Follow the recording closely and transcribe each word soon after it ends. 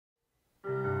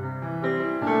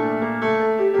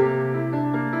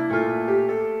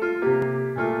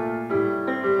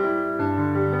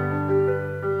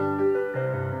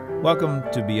Welcome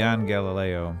to Beyond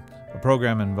Galileo, a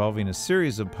program involving a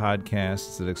series of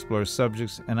podcasts that explore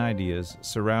subjects and ideas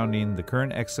surrounding the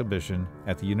current exhibition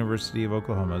at the University of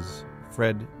Oklahoma's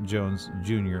Fred Jones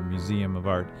Jr. Museum of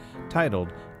Art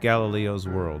titled Galileo's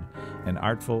World, an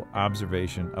Artful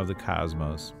Observation of the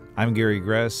Cosmos. I'm Gary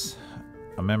Gress,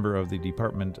 a member of the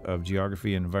Department of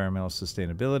Geography and Environmental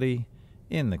Sustainability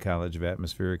in the College of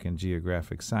Atmospheric and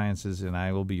Geographic Sciences, and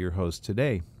I will be your host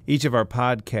today. Each of our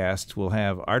podcasts will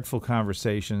have artful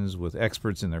conversations with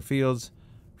experts in their fields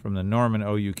from the Norman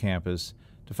OU campus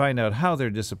to find out how their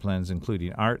disciplines,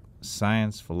 including art,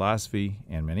 science, philosophy,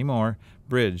 and many more,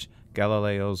 bridge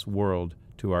Galileo's world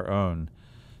to our own.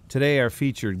 Today, our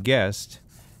featured guest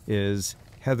is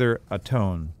Heather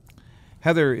Ahtone.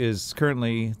 Heather is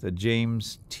currently the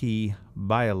James T.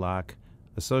 Bialock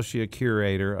Associate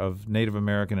Curator of Native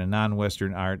American and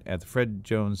Non-Western Art at the Fred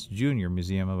Jones Jr.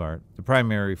 Museum of Art. The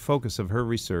primary focus of her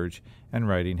research and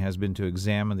writing has been to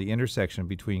examine the intersection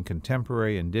between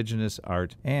contemporary indigenous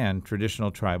art and traditional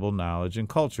tribal knowledge and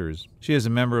cultures. She is a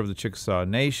member of the Chickasaw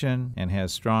Nation and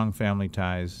has strong family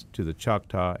ties to the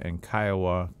Choctaw and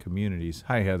Kiowa communities.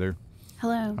 Hi, Heather.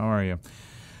 Hello. How are you?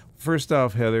 First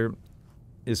off, Heather,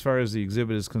 as far as the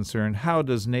exhibit is concerned, how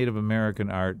does Native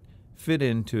American art fit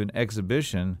into an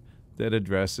exhibition that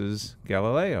addresses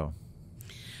Galileo?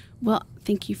 Well,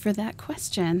 thank you for that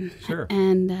question. Sure.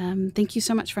 And thank you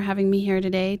so much for having me here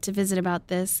today to visit about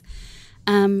this.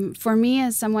 For me,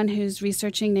 as someone who's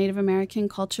researching Native American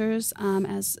cultures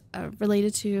as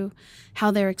related to how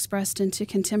they're expressed into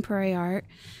contemporary art,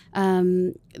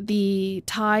 the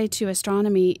tie to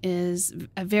astronomy is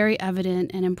a very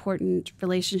evident and important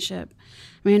relationship.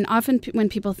 I mean, often when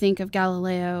people think of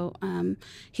Galileo,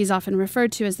 he's often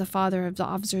referred to as the father of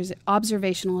the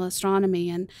observational astronomy,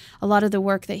 and a lot of the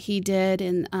work that he did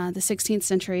in the 16th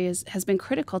century has been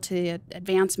critical to the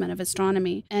advancement of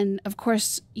astronomy. And of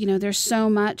course, you know, there's so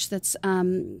much that's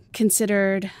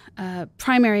considered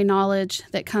primary knowledge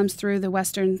that comes through the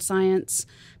Western science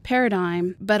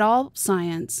paradigm, but all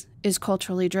science is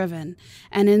culturally driven.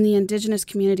 And in the indigenous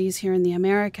communities here in the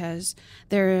Americas,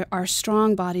 there are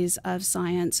strong bodies of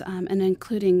science, and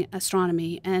including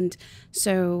astronomy. And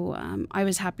so I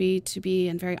was happy to be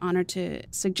and very honored to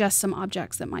suggest some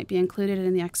objects that might be included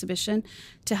in the exhibition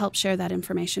to help share that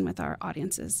information with our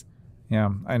audiences. Yeah,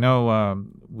 I know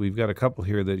we've got a couple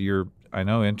here that you're, I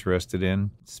know, interested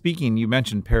in. Speaking, you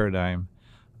mentioned paradigm.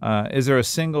 Is there a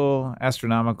single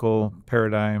astronomical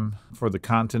paradigm for the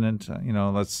continent?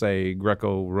 Let's say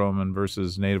Greco-Roman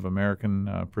versus Native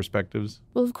American perspectives?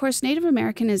 Well, of course, Native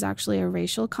American is actually a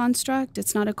racial construct.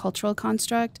 It's not a cultural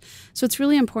construct. So it's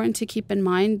really important to keep in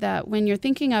mind that when you're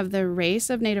thinking of the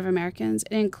race of Native Americans,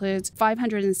 it includes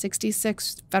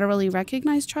 566 federally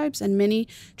recognized tribes and many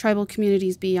tribal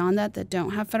communities beyond that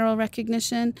don't have federal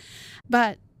recognition.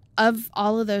 But of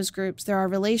all of those groups, there are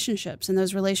relationships, and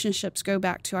those relationships go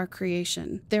back to our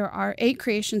creation. There are 8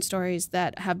 creation stories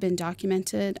that have been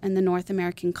documented in the North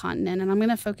American continent, and I'm going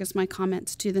to focus my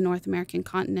comments to the North American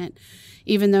continent,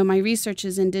 even though my research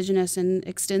is indigenous and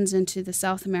extends into the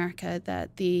South America,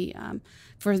 that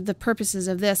for the purposes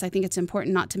of this, I think it's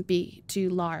important not to be too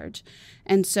large.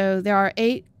 And so there are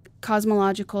 8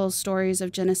 cosmological stories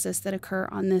of Genesis that occur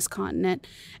on this continent.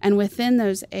 And within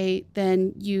those 8,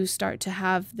 then you start to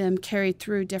have them carried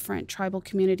through different tribal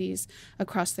communities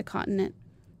across the continent.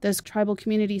 Those tribal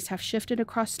communities have shifted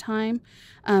across time.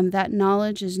 That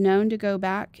knowledge is known to go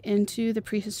back into the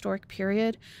prehistoric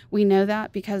period. We know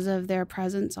that because of their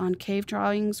presence on cave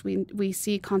drawings. We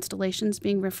see constellations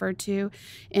being referred to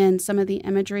in some of the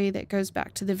imagery that goes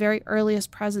back to the very earliest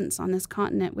presence on this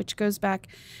continent, which goes back,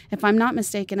 if I'm not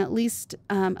mistaken, at least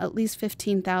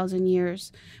 15,000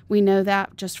 years. We know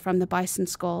that just from the bison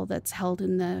skull that's held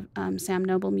in the Sam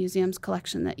Noble Museum's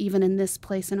collection, that even in this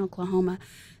place in Oklahoma,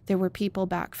 there were people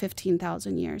back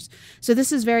 15,000 years. So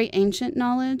this is very ancient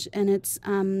knowledge, and it's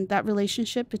that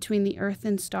relationship between the earth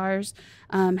and stars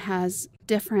has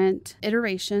different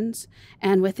iterations.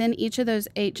 And within each of those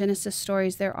 8 Genesis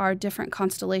stories, there are different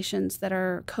constellations that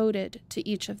are coded to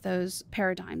each of those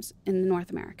paradigms in North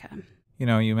America. You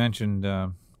know, you mentioned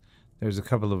there's a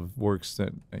couple of works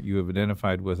that you have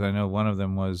identified with. I know one of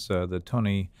them was the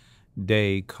Tony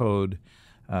Day Code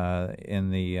in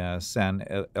the San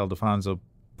Ildefonso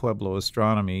Pueblo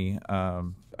Astronomy.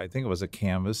 I think it was a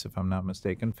canvas, if I'm not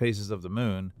mistaken, Faces of the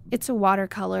Moon. It's a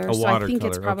watercolor, I think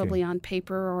it's probably on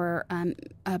paper or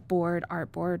a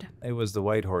artboard. It was the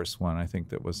White Horse one, I think,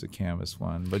 that was the canvas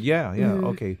one. But yeah,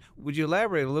 okay. Would you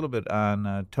elaborate a little bit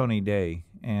on Tony Day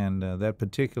and that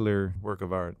particular work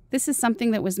of art? This is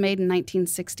something that was made in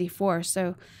 1964.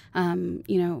 So,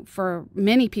 for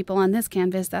many people on this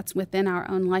canvas, that's within our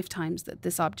own lifetimes that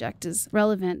this object is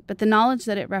relevant. But the knowledge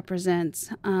that it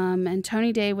represents, and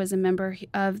Tony Day was a member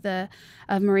of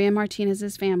Maria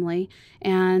Martinez's family,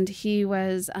 and he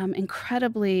was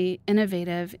incredibly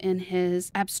innovative in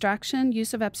his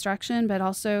use of abstraction, but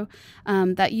also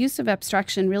that use of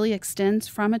abstraction really extends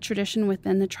from a tradition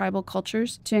within the tribal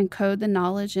cultures to encode the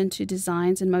knowledge into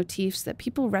designs and motifs that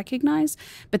people recognize,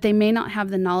 but they may not have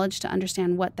the knowledge to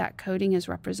understand what that coding is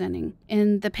representing.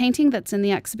 In the painting that's in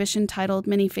the exhibition titled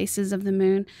Many Faces of the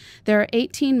Moon, there are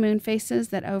 18 moon faces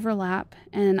that overlap,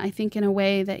 and I think in a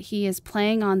way that he is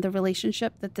playing on the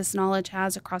relationship that this knowledge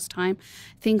has across time.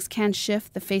 Things can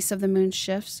shift, the face of the moon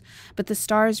shifts, but the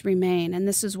stars remain, and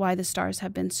this is why the stars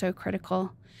have been so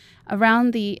critical.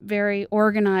 Around the very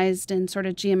organized and sort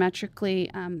of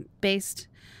geometrically based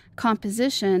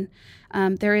composition,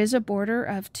 there is a border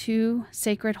of two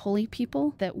sacred holy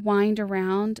people that wind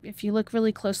around. If you look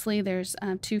really closely, there's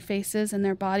two faces, and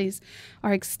their bodies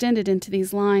are extended into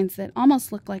these lines that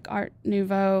almost look like Art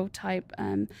Nouveau type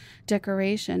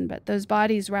decoration. But those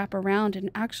bodies wrap around and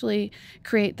actually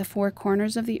create the four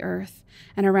corners of the earth.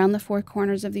 And around the four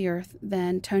corners of the earth,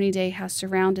 then Tony Day has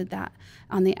surrounded that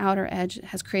on the outer edge,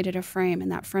 has created a frame, and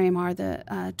that frame are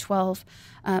the 12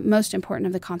 most important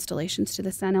of the constellations to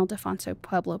the San Ildefonso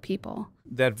Pueblo people.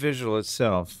 That visual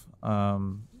itself,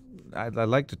 I'd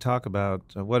like to talk about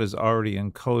what is already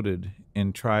encoded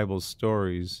in tribal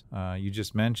stories. You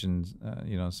just mentioned,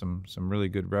 some really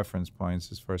good reference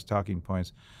points as far as talking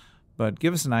points. But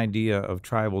give us an idea of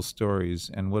tribal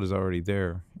stories and what is already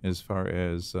there as far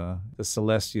as the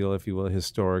celestial, if you will,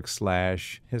 historic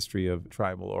 / history of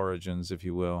tribal origins, if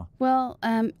you will. Well,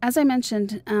 as I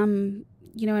mentioned, in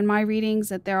my readings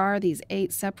that there are these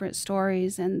 8 separate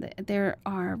stories, and there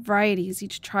are varieties.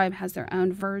 Each tribe has their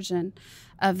own version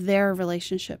of their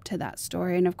relationship to that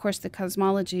story. And of course, the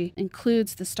cosmology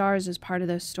includes the stars as part of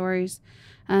those stories.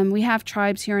 We have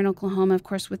tribes here in Oklahoma, of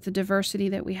course, with the diversity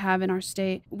that we have in our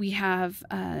state. We have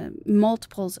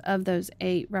multiples of those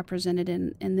 8 represented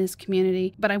in this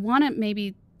community. But I want to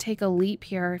maybe take a leap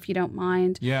here, if you don't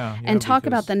mind, and talk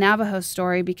about the Navajo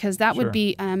story, because that would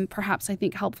be perhaps, I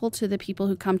think, helpful to the people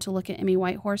who come to look at Emmy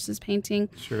Whitehorse's painting.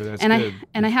 Sure, that's and good.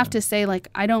 I have to say,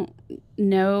 I don't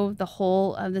know the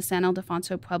whole of the San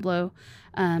Ildefonso Pueblo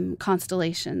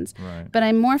constellations, right, but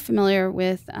I'm more familiar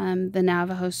with the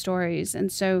Navajo stories,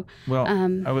 and so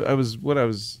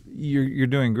you're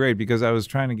doing great, because I was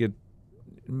trying to get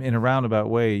in a roundabout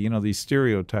way, these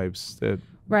stereotypes that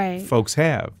folks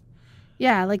have.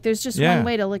 Yeah, there's just one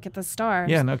way to look at the stars.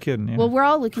 Yeah, no kidding. Yeah. Well, we're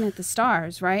all looking at the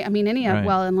stars, right? I mean,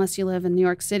 unless you live in New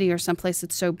York City or someplace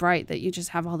that's so bright that you just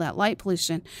have all that light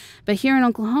pollution. But here in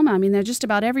Oklahoma, I mean, they're just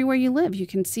about everywhere you live. You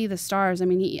can see the stars. I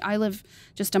mean, I live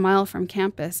just a mile from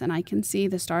campus, and I can see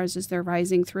the stars as they're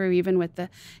rising through, even with the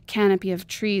canopy of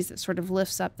trees that sort of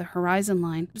lifts up the horizon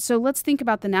line. So let's think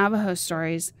about the Navajo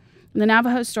stories. The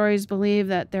Navajo stories believe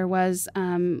that there was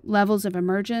levels of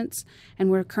emergence,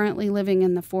 and we're currently living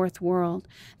in the fourth world.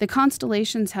 The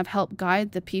constellations have helped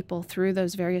guide the people through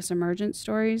those various emergent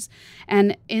stories,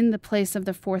 and in the place of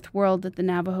the fourth world that the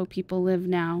Navajo people live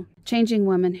now. Changing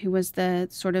Woman, who was the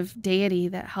sort of deity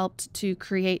that helped to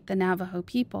create the Navajo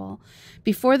people.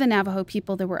 Before the Navajo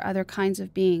people, there were other kinds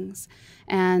of beings,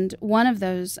 and one of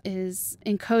those is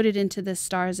encoded into the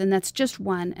stars, and that's just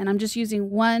one. And I'm just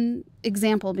using one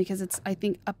example because it's, I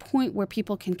think, a point where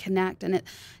people can connect. And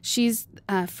she's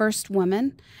First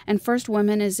Woman, and First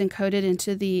Woman is encoded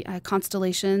into the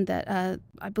constellation that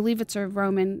I believe it's a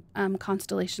Roman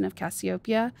constellation of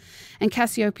Cassiopeia. And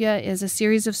Cassiopeia is a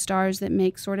series of stars that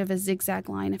make sort of a zigzag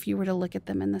line if you were to look at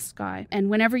them in the sky. And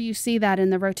whenever you see that in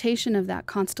the rotation of that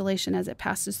constellation as it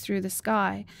passes through the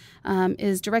sky,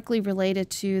 is directly related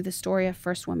to the story of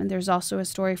First Woman. There's also a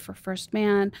story for First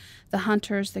Man, the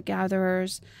hunters, the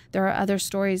gatherers. There are other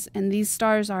stories, and these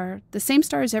stars are the same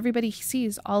stars everybody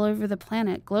sees all over the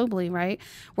planet globally, right?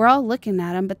 We're all looking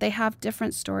at them, but they have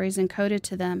different stories encoded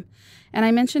to them. And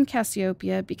I mentioned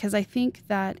Cassiopeia because I think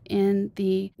that in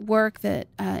the work that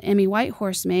Emmy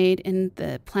Whitehorse made in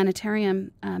the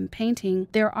planetarium painting,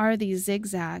 there are these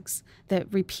zigzags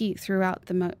that repeat throughout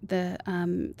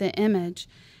the image.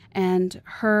 And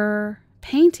her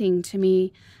painting, to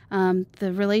me,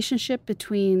 the relationship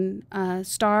between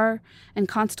star and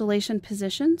constellation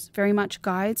positions very much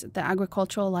guides the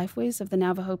agricultural lifeways of the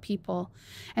Navajo people.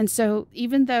 And so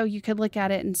even though you could look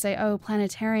at it and say, oh,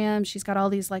 planetarium, she's got all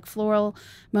these floral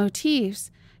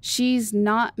motifs, she's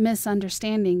not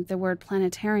misunderstanding the word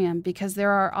planetarium, because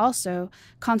there are also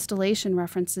constellation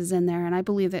references in there, and I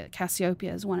believe that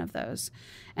Cassiopeia is one of those.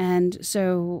 And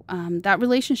so that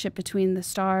relationship between the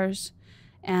stars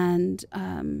and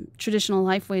traditional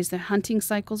lifeways, the hunting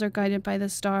cycles are guided by the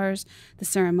stars, the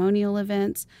ceremonial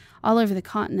events, all over the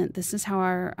continent. This is how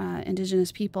our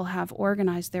indigenous people have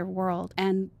organized their world.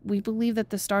 And we believe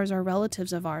that the stars are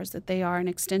relatives of ours, that they are an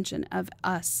extension of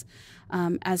us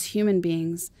as human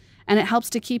beings. And it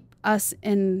helps to keep us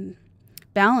in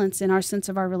balance in our sense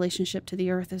of our relationship to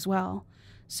the earth as well.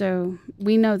 So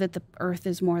we know that the earth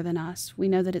is more than us. We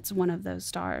know that it's one of those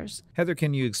stars. Heather,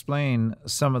 can you explain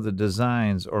some of the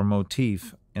designs or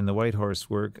motif in the White Horse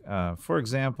work? For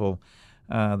example,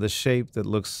 the shape that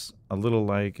looks a little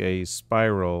like a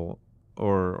spiral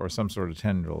or some sort of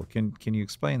tendril. Can you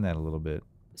explain that a little bit?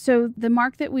 So the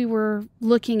mark that we were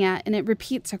looking at, and it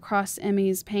repeats across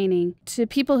Emmy's painting, to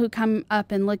people who come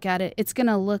up and look at it, it's going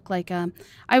to look like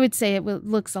I would say it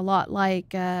looks a lot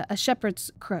like a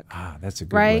shepherd's crook. Ah, that's a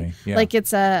good right? way. Yeah. Like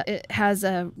it has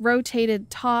a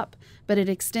rotated top, but it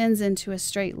extends into a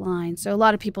straight line. So a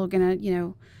lot of people are going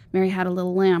to, Mary had a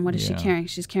little lamb. What is she carrying?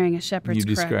 She's carrying a shepherd's crook.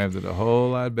 You described it a whole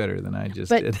lot better than I just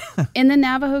did. In the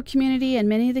Navajo community and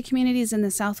many of the communities in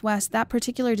the Southwest, that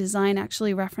particular design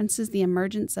actually references the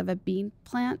emergence of a bean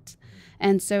plant.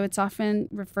 And so it's often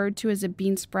referred to as a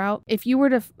bean sprout. If you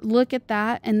were to look at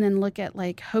that and then look at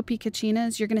like Hopi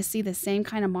Kachinas, you're going to see the same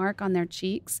kind of mark on their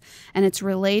cheeks. And it's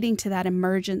relating to that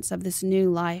emergence of this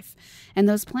new life. And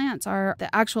those plants are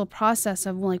the actual process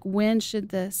of like when should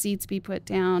the seeds be put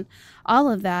down.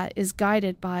 All of that is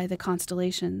guided by the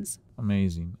constellations.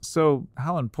 Amazing. So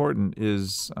how important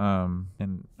is,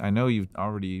 and I know you've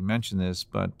already mentioned this,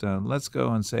 but let's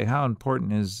go and say how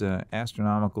important is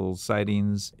astronomical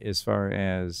sightings as far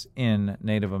as in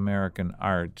Native American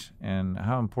art, and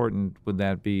how important would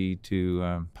that be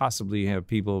to possibly have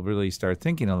people really start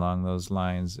thinking along those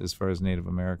lines as far as Native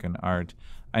American art?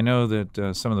 I know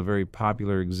that some of the very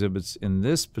popular exhibits in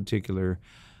this particular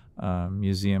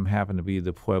museum happen to be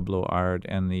the Pueblo art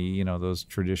and the, those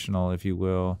traditional, if you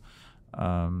will,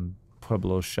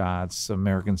 Pueblo shots,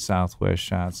 American Southwest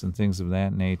shots, and things of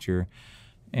that nature.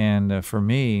 And for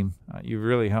me, you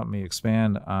really helped me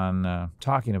expand on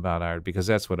talking about art, because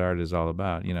that's what art is all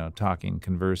about, talking,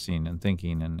 conversing, and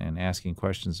thinking and asking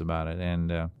questions about it.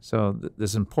 And so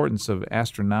this importance of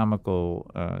astronomical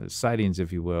sightings,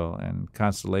 if you will, and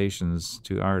constellations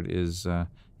to art is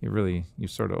you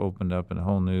sort of opened up a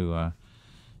whole new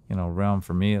realm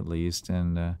for me, at least.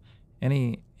 And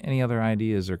any other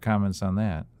ideas or comments on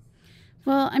that?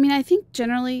 Well, I think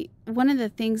generally one of the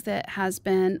things that has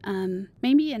been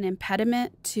maybe an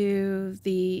impediment to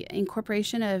the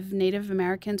incorporation of Native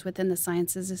Americans within the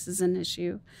sciences, this is an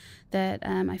issue that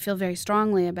I feel very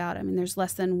strongly about. There's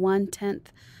less than 1/10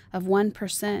 of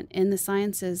 1% in the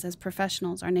sciences as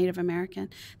professionals are Native American.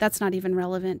 That's not even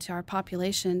relevant to our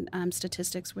population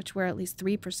statistics, which were at least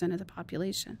 3% of the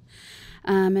population.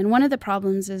 And one of the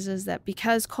problems is that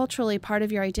because culturally part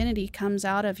of your identity comes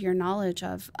out of your knowledge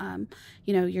of,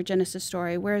 your Genesis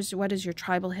story, what is your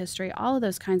tribal history, all of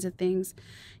those kinds of things.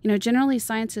 Generally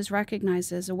science is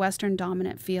recognized as a Western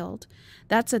dominant field.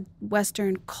 That's a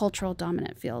Western cultural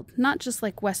dominant field, not just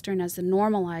like Western as the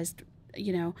normalized,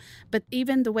 but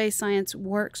even the way science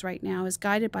works right now is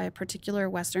guided by a particular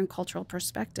Western cultural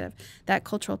perspective. That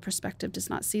cultural perspective does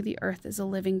not see the earth as a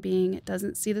living being. It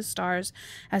doesn't see the stars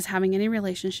as having any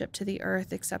relationship to the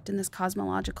earth except in this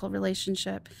cosmological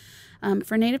relationship.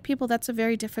 For Native people, that's a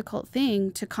very difficult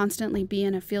thing to constantly be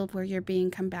in a field where you're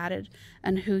being combated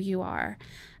and who you are.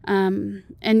 And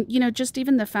just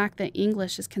even the fact that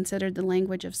English is considered the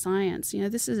language of science,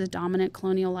 this is a dominant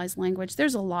colonialized language.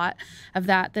 There's a lot of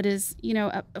that is,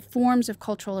 forms of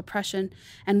cultural oppression.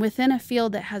 And within a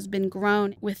field that has been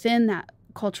grown within that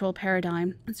cultural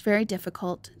paradigm, it's very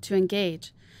difficult to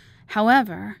engage.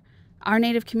 However, our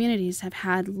Native communities have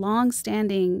had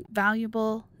long-standing,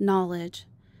 valuable knowledge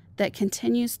that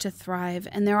continues to thrive.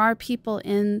 And there are people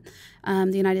in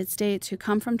the United States who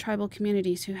come from tribal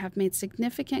communities who have made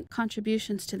significant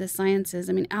contributions to the sciences.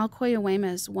 Al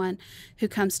Koyuwema is one who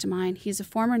comes to mind. He's a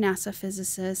former NASA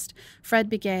physicist. Fred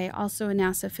Begay, also a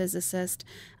NASA physicist.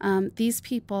 These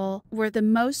people were the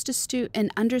most astute in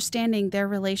understanding their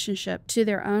relationship to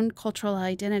their own cultural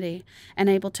identity and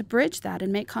able to bridge that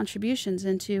and make contributions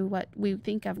into what we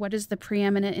think of what is the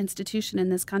preeminent institution in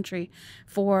this country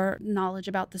for knowledge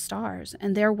about the stars.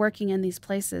 And they're working in these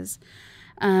places.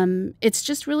 It's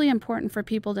just really important for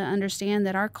people to understand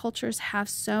that our cultures have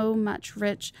so much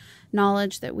rich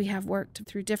knowledge, that we have worked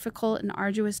through difficult and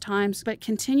arduous times, but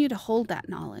continue to hold that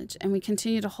knowledge, and we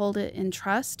continue to hold it in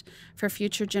trust for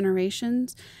future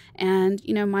generations. And,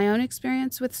 my own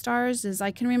experience with stars is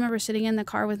I can remember sitting in the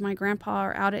car with my grandpa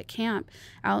or out at camp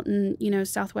out in,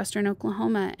 southwestern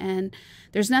Oklahoma, and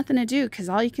there's nothing to do because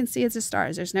all you can see is the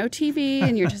stars. There's no TV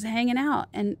and you're just hanging out.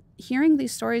 And hearing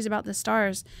these stories about the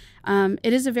stars,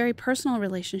 it is a very personal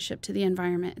relationship to the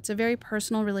environment. It's a very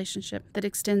personal relationship that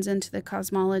extends into the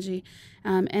cosmology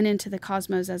and into the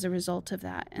cosmos as a result of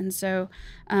that. And so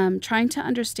trying to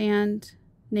understand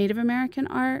Native American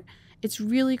art, it's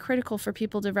really critical for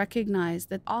people to recognize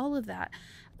that all of that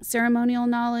ceremonial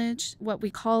knowledge, what we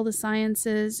call the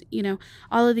sciences,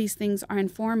 all of these things are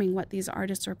informing what these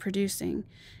artists are producing.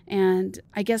 And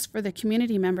I guess for the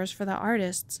community members, for the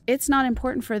artists, it's not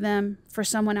important for them, for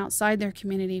someone outside their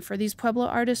community, for these Pueblo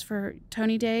artists, for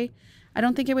Tony Day. I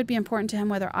don't think it would be important to him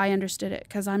whether I understood it,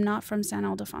 because I'm not from San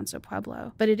Ildefonso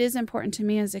Pueblo. But it is important to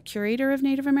me as a curator of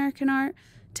Native American art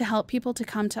to help people to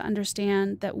come to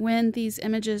understand that when these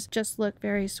images just look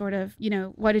very sort of,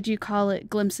 what did you call it,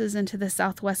 glimpses into the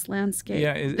Southwest landscape,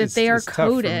 that they are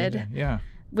coded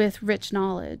with rich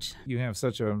knowledge. You have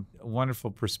such a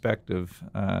wonderful perspective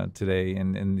today,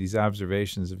 and these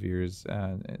observations of yours.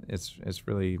 It's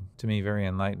really, to me, very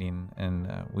enlightening, and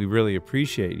we really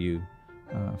appreciate you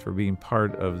for being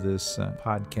part of this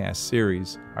podcast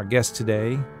series. Our guest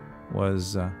today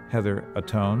was Heather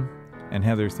Ahtone. And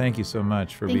Heather, thank you so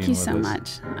much for being with us. Thank you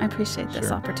so much. I appreciate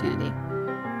this opportunity.